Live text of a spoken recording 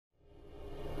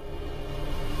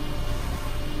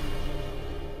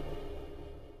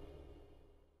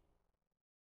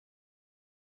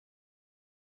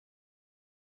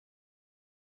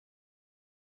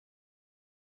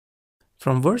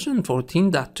From version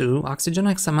 14.2, oXygen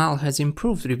XML has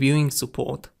improved reviewing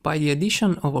support by the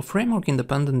addition of a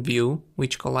framework-independent view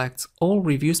which collects all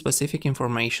review-specific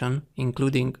information,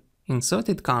 including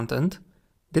inserted content,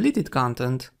 deleted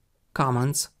content,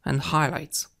 comments, and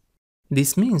highlights.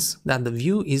 This means that the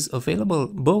view is available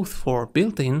both for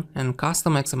built-in and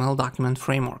custom XML document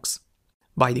frameworks.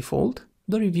 By default,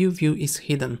 the review view is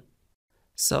hidden.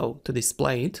 So, to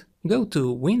display it, go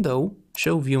to Window,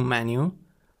 Show View menu,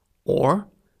 or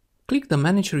click the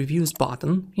Manage Reviews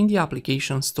button in the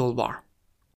Applications toolbar.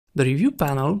 The review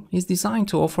panel is designed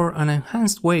to offer an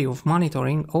enhanced way of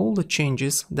monitoring all the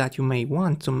changes that you may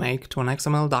want to make to an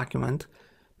XML document,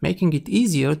 making it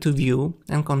easier to view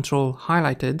and control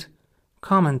highlighted,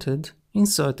 commented,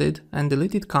 inserted, and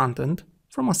deleted content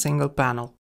from a single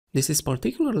panel. This is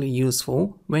particularly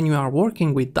useful when you are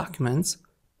working with documents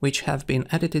which have been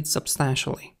edited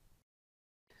substantially.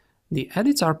 The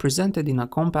edits are presented in a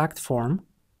compact form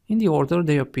in the order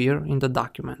they appear in the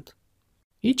document.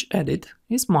 Each edit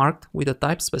is marked with a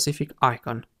type-specific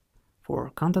icon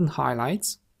for content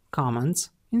highlights,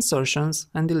 comments, insertions,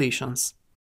 and deletions,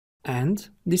 and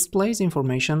displays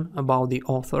information about the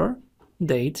author,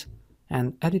 date,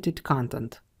 and edited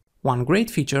content. One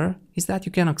great feature is that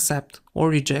you can accept or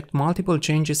reject multiple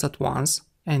changes at once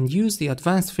and use the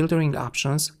advanced filtering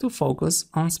options to focus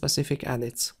on specific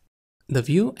edits. The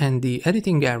view and the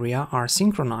editing area are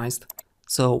synchronized,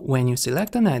 so when you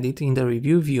select an edit in the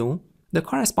review view, the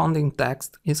corresponding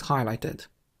text is highlighted.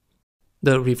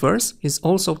 The reverse is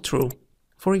also true.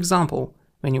 For example,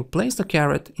 when you place the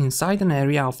caret inside an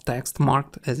area of text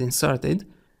marked as inserted,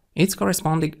 its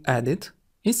corresponding edit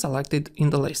is selected in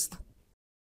the list.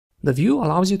 The view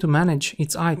allows you to manage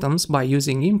its items by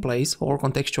using in-place or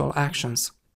contextual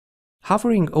actions.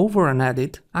 Hovering over an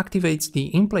edit activates the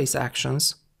in-place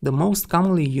actions, the most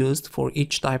commonly used for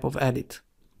each type of edit,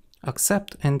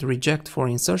 accept and reject for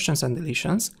insertions and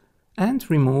deletions, and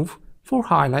remove for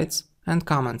highlights and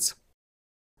comments.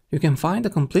 You can find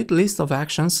a complete list of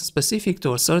actions specific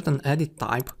to a certain edit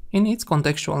type in its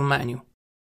contextual menu.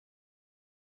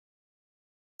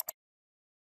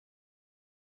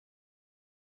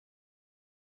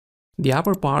 The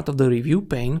upper part of the review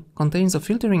pane contains a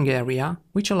filtering area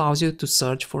which allows you to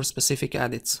search for specific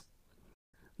edits.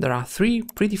 There are 3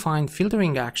 predefined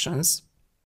filtering actions,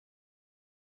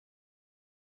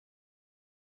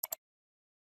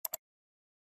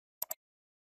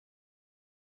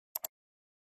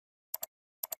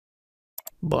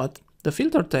 but the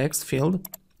filter text field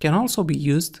can also be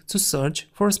used to search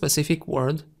for a specific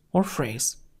word or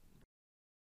phrase.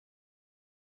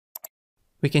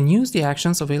 We can use the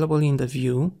actions available in the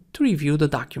view to review the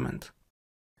document.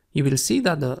 You will see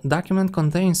that the document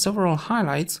contains several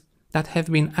highlights that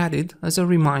have been added as a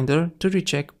reminder to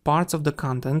recheck parts of the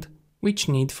content which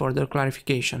need further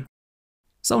clarification.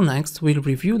 So next we'll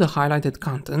review the highlighted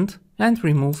content and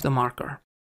remove the marker.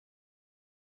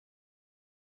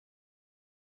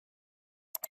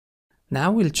 Now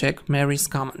we'll check Mary's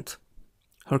comment.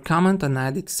 Her comment and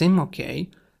edit seem okay,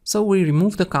 so we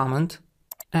remove the comment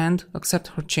and accept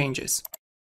her changes.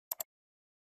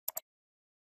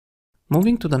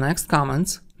 Moving to the next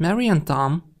comments, Mary and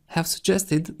Tom have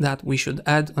suggested that we should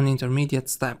add an intermediate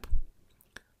step.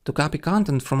 To copy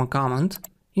content from a comment,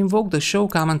 invoke the Show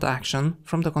Comment action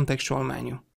from the contextual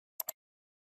menu.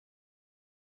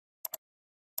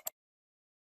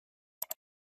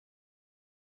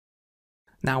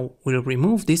 Now we'll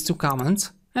remove these 2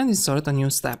 comments and insert a new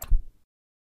step.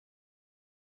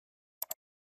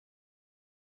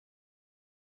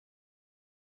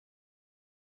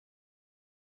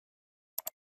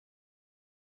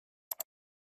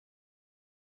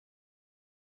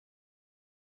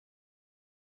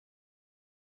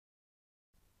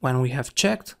 When we have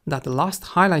checked that the last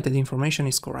highlighted information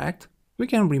is correct, we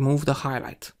can remove the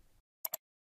highlight.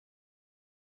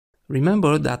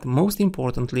 Remember that most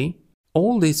importantly,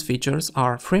 all these features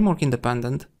are framework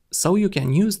independent, so you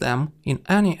can use them in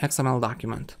any XML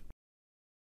document.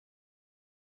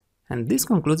 And this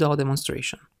concludes our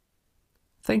demonstration.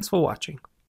 Thanks for watching.